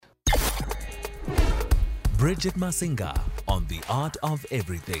Bridget Masinga on The Art of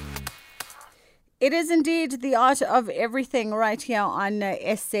Everything. It is indeed the art of everything right here on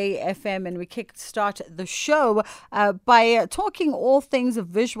SAFM, and we kickstart the show by talking all things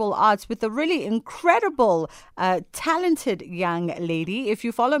visual arts with a really incredible, talented young lady. If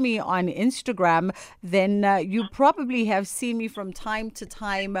you follow me on Instagram, then you probably have seen me from time to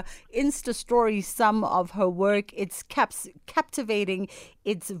time Insta story some of her work. It's captivating.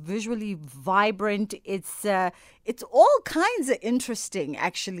 It's visually vibrant. It's all kinds of interesting,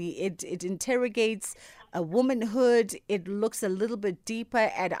 actually. It interrogates a womanhood. It looks a little bit deeper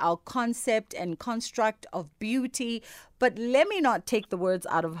at our concept and construct of beauty. But let me not take the words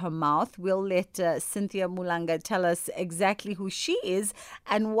out of her mouth. We'll let Cinthia Mulanga tell us exactly who she is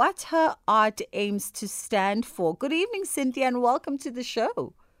and what her art aims to stand for. Good evening, Cinthia, and welcome to the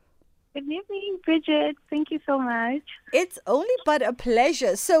show. Good evening, Bridget. Thank you so much. It's only but a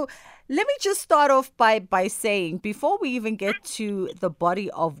pleasure. So let me just start off by saying, before we even get to the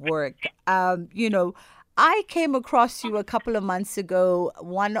body of work, I came across you a couple of months ago,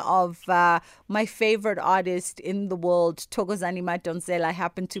 one of my favorite artists in the world, Thokozani Madonsela,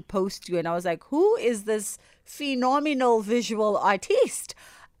 happened to post you, and I was like, who is this phenomenal visual artist?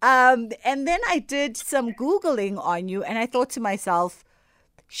 And then I did some Googling on you, and I thought to myself,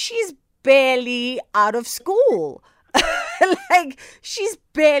 she's barely out of school. Like, she's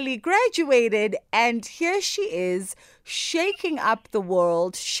barely graduated, and here she is shaking up the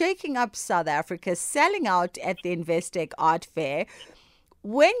world, shaking up South Africa, selling out at the Investec Art Fair.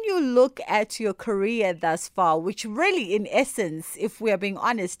 When you look at your career thus far, which really, in essence, if we are being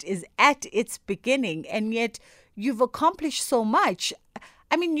honest, is at its beginning, and yet you've accomplished so much.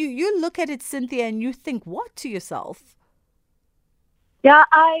 I mean, you look at it, Cinthia, and you think what to yourself? Yeah,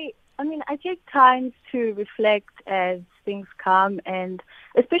 I take time to reflect as things come, and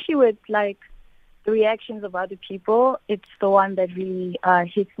especially with like the reactions of other people, it's the one that really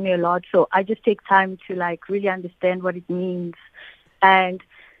hits me a lot. So I just take time to like really understand what it means, and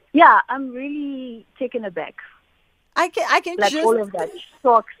yeah, I'm really taken aback. I can like just, all of that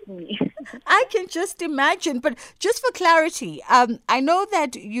shocks me. I can just imagine. But just for clarity, I know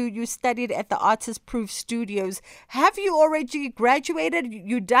that you studied at the Artist Proof Studios. Have you already graduated?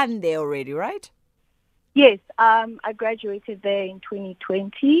 You're done there already, right? Yes, I graduated there in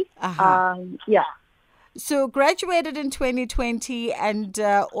 2020. Yeah. So graduated in 2020, and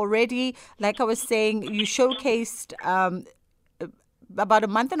already, like I was saying, you showcased about a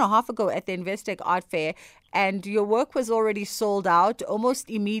month and a half ago at the Investec Art Fair, and your work was already sold out almost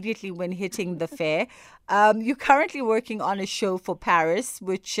immediately when hitting the fair. You're currently working on a show for Paris,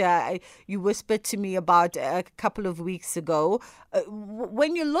 which you whispered to me about a couple of weeks ago.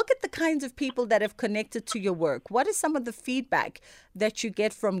 When you look at the kinds of people that have connected to your work, what is some of the feedback that you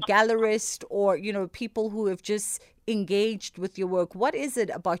get from gallerists or, people who have just engaged with your work? What is it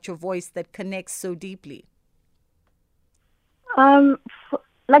about your voice that connects so deeply?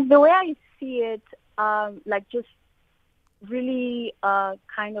 Like the way I see it, like just really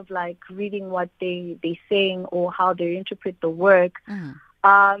kind of like reading what they're saying or how they interpret the work.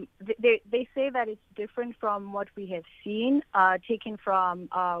 They say that it's different from what we have seen, taken from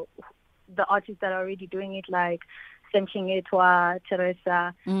the artists that are already doing it, like Semchingetwa,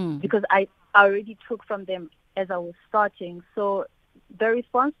 Teresa, because I already took from them as I was starting. So the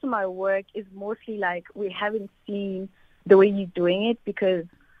response to my work is mostly like, we haven't seen the way you're doing it because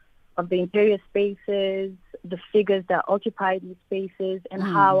of the interior spaces, the figures that occupy these spaces, and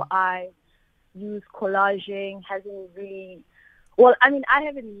how I use collaging hasn't really... Well, I mean, I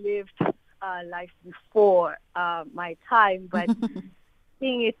haven't lived life before my time, but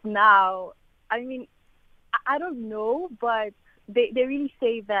seeing it now, I mean, I don't know, but they really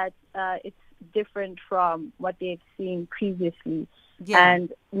say that it's different from what they've seen previously. Yeah.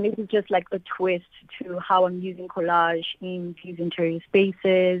 And maybe just like a twist to how I'm using collage in these interior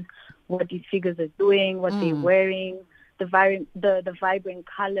spaces, what these figures are doing, what they're wearing, the vibrant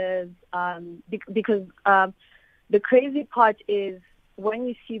colors. Because the crazy part is when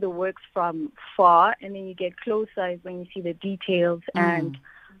you see the works from far and then you get closer is when you see the details and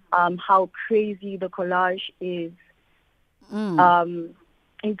how crazy the collage is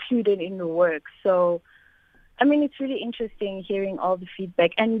included in the work. So, I mean, it's really interesting hearing all the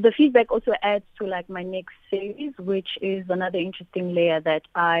feedback. And the feedback also adds to like my next series, which is another interesting layer that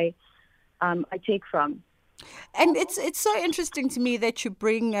I take from. And it's so interesting to me that you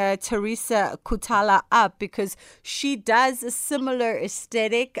bring Teresa Kutala up, because she does a similar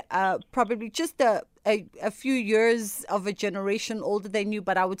aesthetic, probably just a few years of a generation older than you,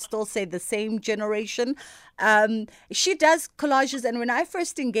 but I would still say the same generation. She does collages, and when I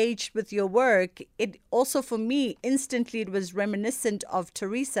first engaged with your work, it also, for me, instantly it was reminiscent of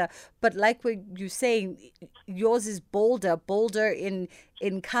Teresa. But like what you're saying, yours is bolder in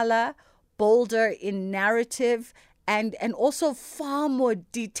color, bolder in narrative, and also far more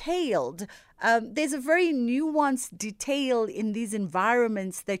detailed. There's a very nuanced detail in these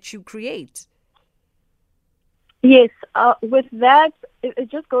environments that you create. Yes, with that, it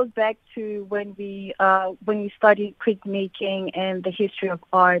just goes back to when we studied printmaking and the history of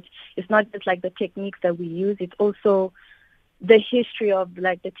art. It's not just like the techniques that we use; it's also the history of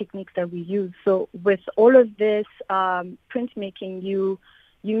like the techniques that we use. So with all of this printmaking, you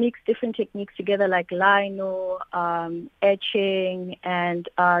mix different techniques together, like lino, etching, and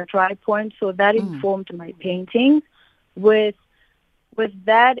dry point. So that informed my paintings. With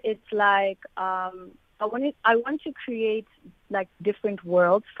that, it's like I want to create like different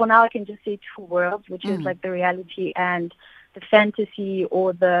worlds. For now, I can just say two worlds, which is like the reality and the fantasy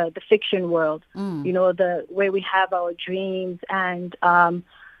or the fiction world. You know, the where we have our dreams and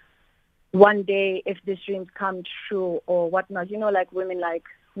one day if these dreams come true or whatnot. You know, like women, like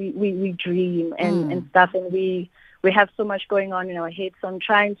we dream and stuff, and we have so much going on in our heads. So I'm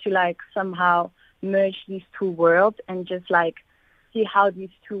trying to like somehow merge these two worlds and just like see how these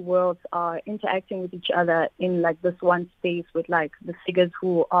two worlds are interacting with each other in like this one space with like the figures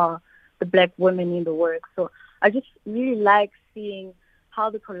who are the Black women in the work. So I just really like seeing how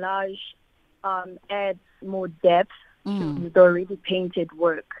the collage adds more depth to the already painted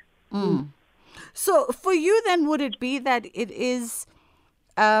work. So for you then, would it be that it is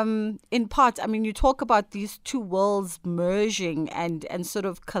in part, I mean, you talk about these two worlds merging and sort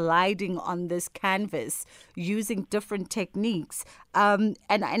of colliding on this canvas using different techniques. And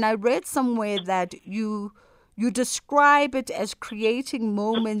I read somewhere that you describe it as creating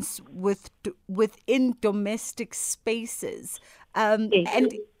moments within domestic spaces.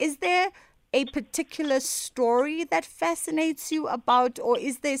 And is there a particular story that fascinates you about, or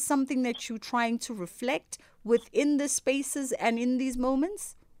is there something that you're trying to reflect within the spaces and in these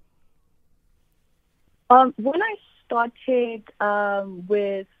moments? When I started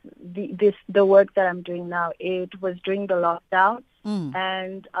with the work that I'm doing now, it was during the lockdown,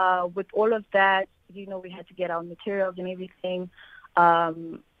 and with all of that, you know, we had to get our materials and everything,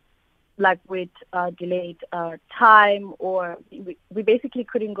 like with delayed time, or we basically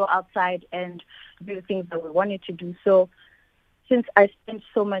couldn't go outside and do the things that we wanted to do. So since I spent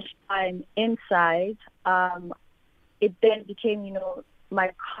so much time inside, it then became, you know,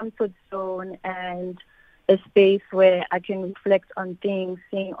 my comfort zone and a space where I can reflect on things,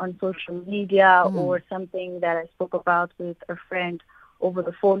 seeing on social media or something that I spoke about with a friend over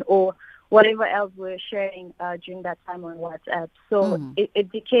the phone or whatever else we're sharing during that time on WhatsApp. So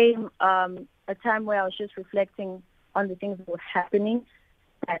it became a time where I was just reflecting on the things that were happening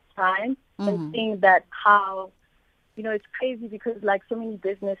at that time and seeing that how, you know, it's crazy because like so many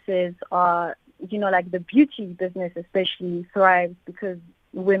businesses are, you know, like the beauty business especially thrives because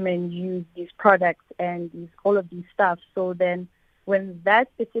women use these products and all of these stuff. So then when that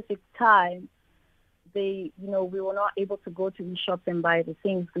specific time, we were not able to go to these shops and buy the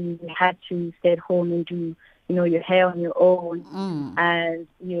things. We had to stay at home and do, you know, your hair on your own and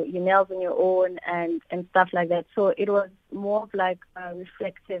your nails on your own and stuff like that. So it was more of like a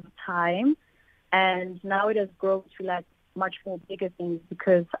reflective time. And now it has grown to like much more bigger things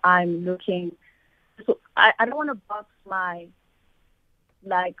because I'm looking. So I don't want to box my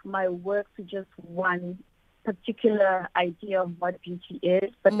work to just one particular idea of what beauty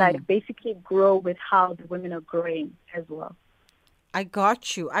is, but like basically grow with how the women are growing as well. I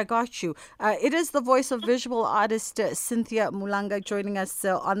got you. It is the voice of visual artist Cinthia Mulanga joining us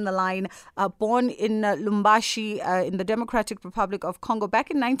on the line. Born in Lubumbashi in the Democratic Republic of Congo back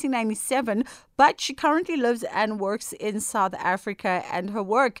in 1997, but she currently lives and works in South Africa, and her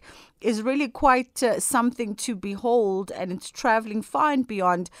work is really quite something to behold, and it's traveling far and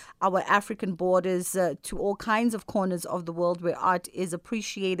beyond our African borders to all kinds of corners of the world where art is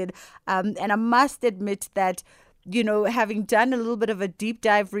appreciated. And I must admit that, you know, having done a little bit of a deep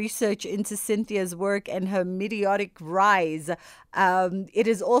dive research into Cynthia's work and her meteoric rise, it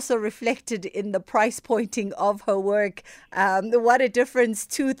is also reflected in the price pointing of her work. What a difference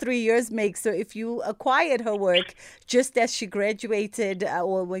 2-3 years makes. So if you acquired her work just as she graduated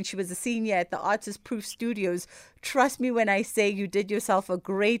or when she was a senior at the Artist Proof Studios, trust me when I say you did yourself a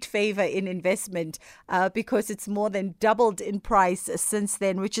great favor in investment, because it's more than doubled in price since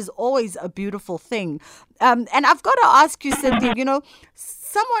then, which is always a beautiful thing. And I've got to ask you, Cinthia,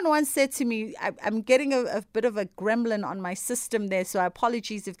 someone once said to me, I'm getting a bit of a gremlin on my system there, so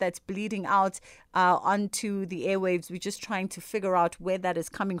apologies if that's bleeding out onto the airwaves. We're just trying to figure out where that is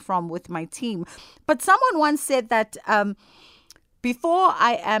coming from with my team. But someone once said that before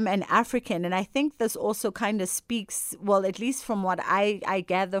I am an African, and I think this also kind of speaks, well, at least from what I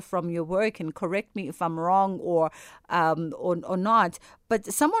gather from your work, and correct me if I'm wrong or not, but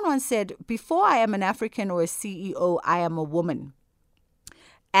someone once said, before I am an African or a CEO, I am a woman.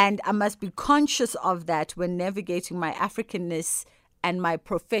 And I must be conscious of that when navigating my Africanness and my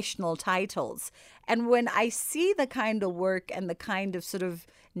professional titles. And when I see the kind of work and the kind of sort of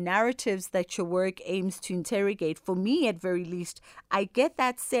narratives that your work aims to interrogate, for me at very least, I get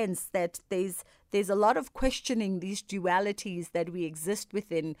that sense that there's a lot of questioning these dualities that we exist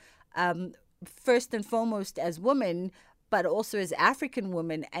within, first and foremost as women, but also as African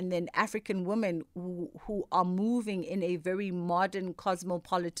women, and then African women who are moving in a very modern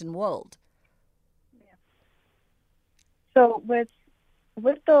cosmopolitan world. Yeah. So with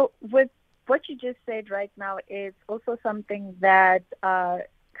what you just said right now is also something that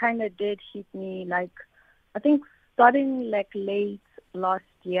kind of did hit me, like I think starting like late last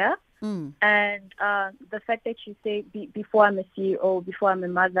year. And the fact that you say before I'm a CEO, before I'm a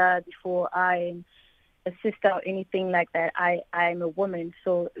mother, before I'm a sister or anything like that, I'm a woman.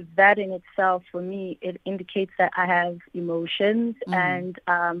 So that in itself, for me, it indicates that I have emotions, and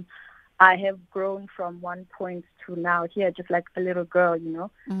I have grown from one point to now here, just like a little girl,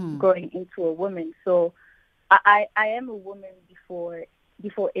 growing into a woman. So I am a woman before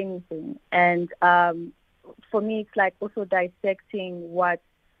anything. And for me, it's like also dissecting what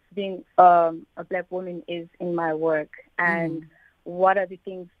being a Black woman is in my work, and what are the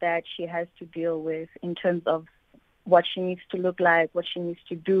things that she has to deal with in terms of what she needs to look like, what she needs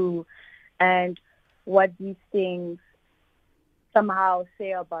to do, and what these things somehow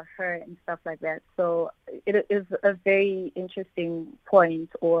say about her and stuff like that. So it is a very interesting point,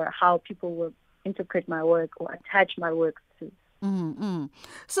 or how people will interpret my work or attach my work to.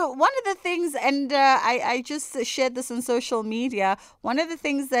 So one of the things, and I just shared this on social media, one of the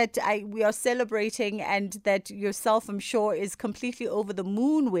things that we are celebrating, and that yourself, I'm sure, is completely over the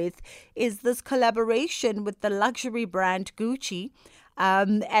moon with, is this collaboration with the luxury brand Gucci,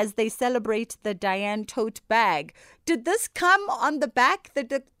 as they celebrate the Diane tote bag. Did this come on the back,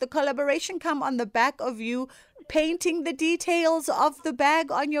 the collaboration come on the back of you painting the details of the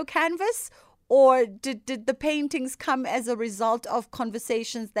bag on your canvas? Or did the paintings come as a result of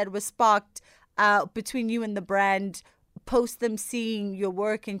conversations that were sparked between you and the brand, post them seeing your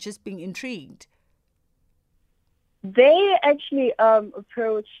work and just being intrigued? They actually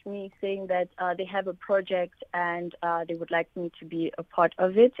approached me saying that they have a project, and they would like me to be a part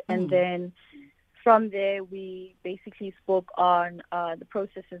of it. And then from there, we basically spoke on the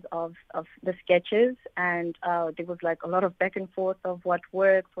processes of the sketches, and there was like a lot of back and forth of what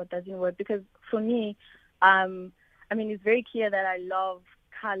works, what doesn't work. Because for me, I mean, it's very clear that I love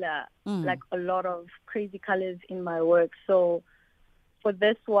color, like a lot of crazy colors in my work. So for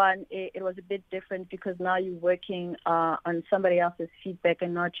this one, it was a bit different, because now you're working on somebody else's feedback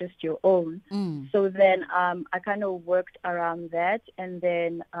and not just your own. So then I kind of worked around that, and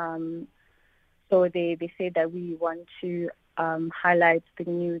then so they say that we want to highlight the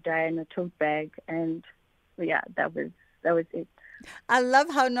new Diana tote bag, and yeah, that was it. I love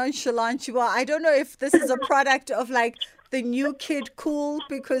how nonchalant you are. I don't know if this is a product of like the new kid cool,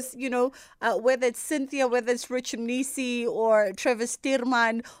 because, whether it's Cinthia, whether it's Rich Mnisi or Trevor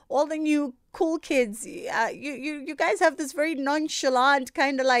Stearman, all the new cool kids, you guys have this very nonchalant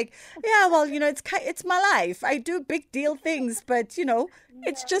kind of like, yeah, well, it's my life. I do big deal things, but,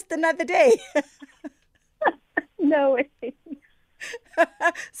 it's just another day. No.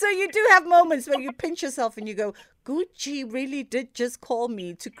 So you do have moments where you pinch yourself and you go, Gucci really did just call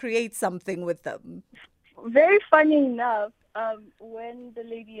me to create something with them. Very funny enough, when the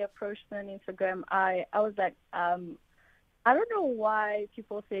lady approached me on Instagram, I was like, I don't know why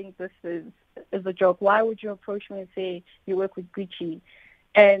people think this is a joke. Why would you approach me and say you work with Gucci?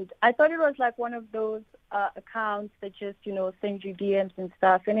 And I thought it was like one of those accounts that just, send you DMs and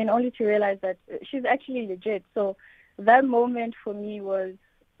stuff. And then only to realize that she's actually legit. So that moment for me was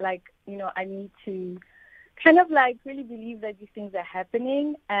like, I need to kind of like really believe that these things are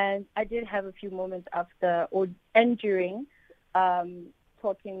happening. And I did have a few moments after and during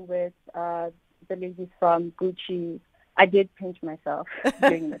talking with the ladies from Gucci. I did pinch myself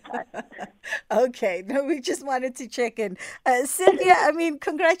during the time. Okay, no, we just wanted to check in. Cinthia, I mean,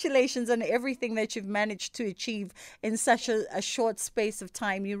 congratulations on everything that you've managed to achieve in such a short space of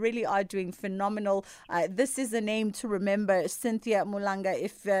time. You really are doing phenomenal. This is a name to remember, Cinthia Mulanga,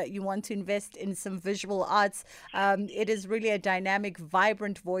 if you want to invest in some visual arts. It is really a dynamic,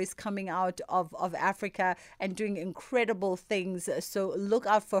 vibrant voice coming out of Africa and doing incredible things. So look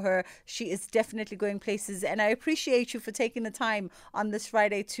out for her. She is definitely going places. And I appreciate you for taking the time on this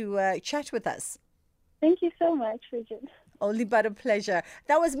Friday to chat with us. Thank you so much, Bridget. Only but a pleasure.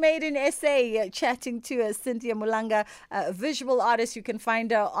 That was Made in SA, chatting to Cinthia Mulanga, a visual artist. You can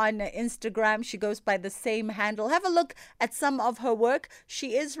find her on Instagram. She goes by the same handle. Have a look at some of her work.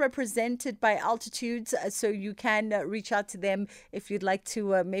 She is represented by Altitudes, so you can reach out to them if you'd like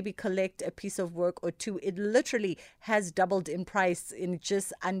to maybe collect a piece of work or two. It literally has doubled in price in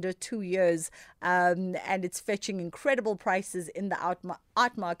just under 2 years, and it's fetching incredible prices in the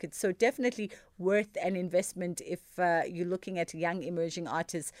art market. So definitely worth an investment if you're looking at young emerging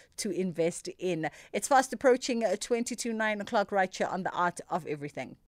artists to invest in. It's fast approaching 9 o'clock right here on The Art of Everything.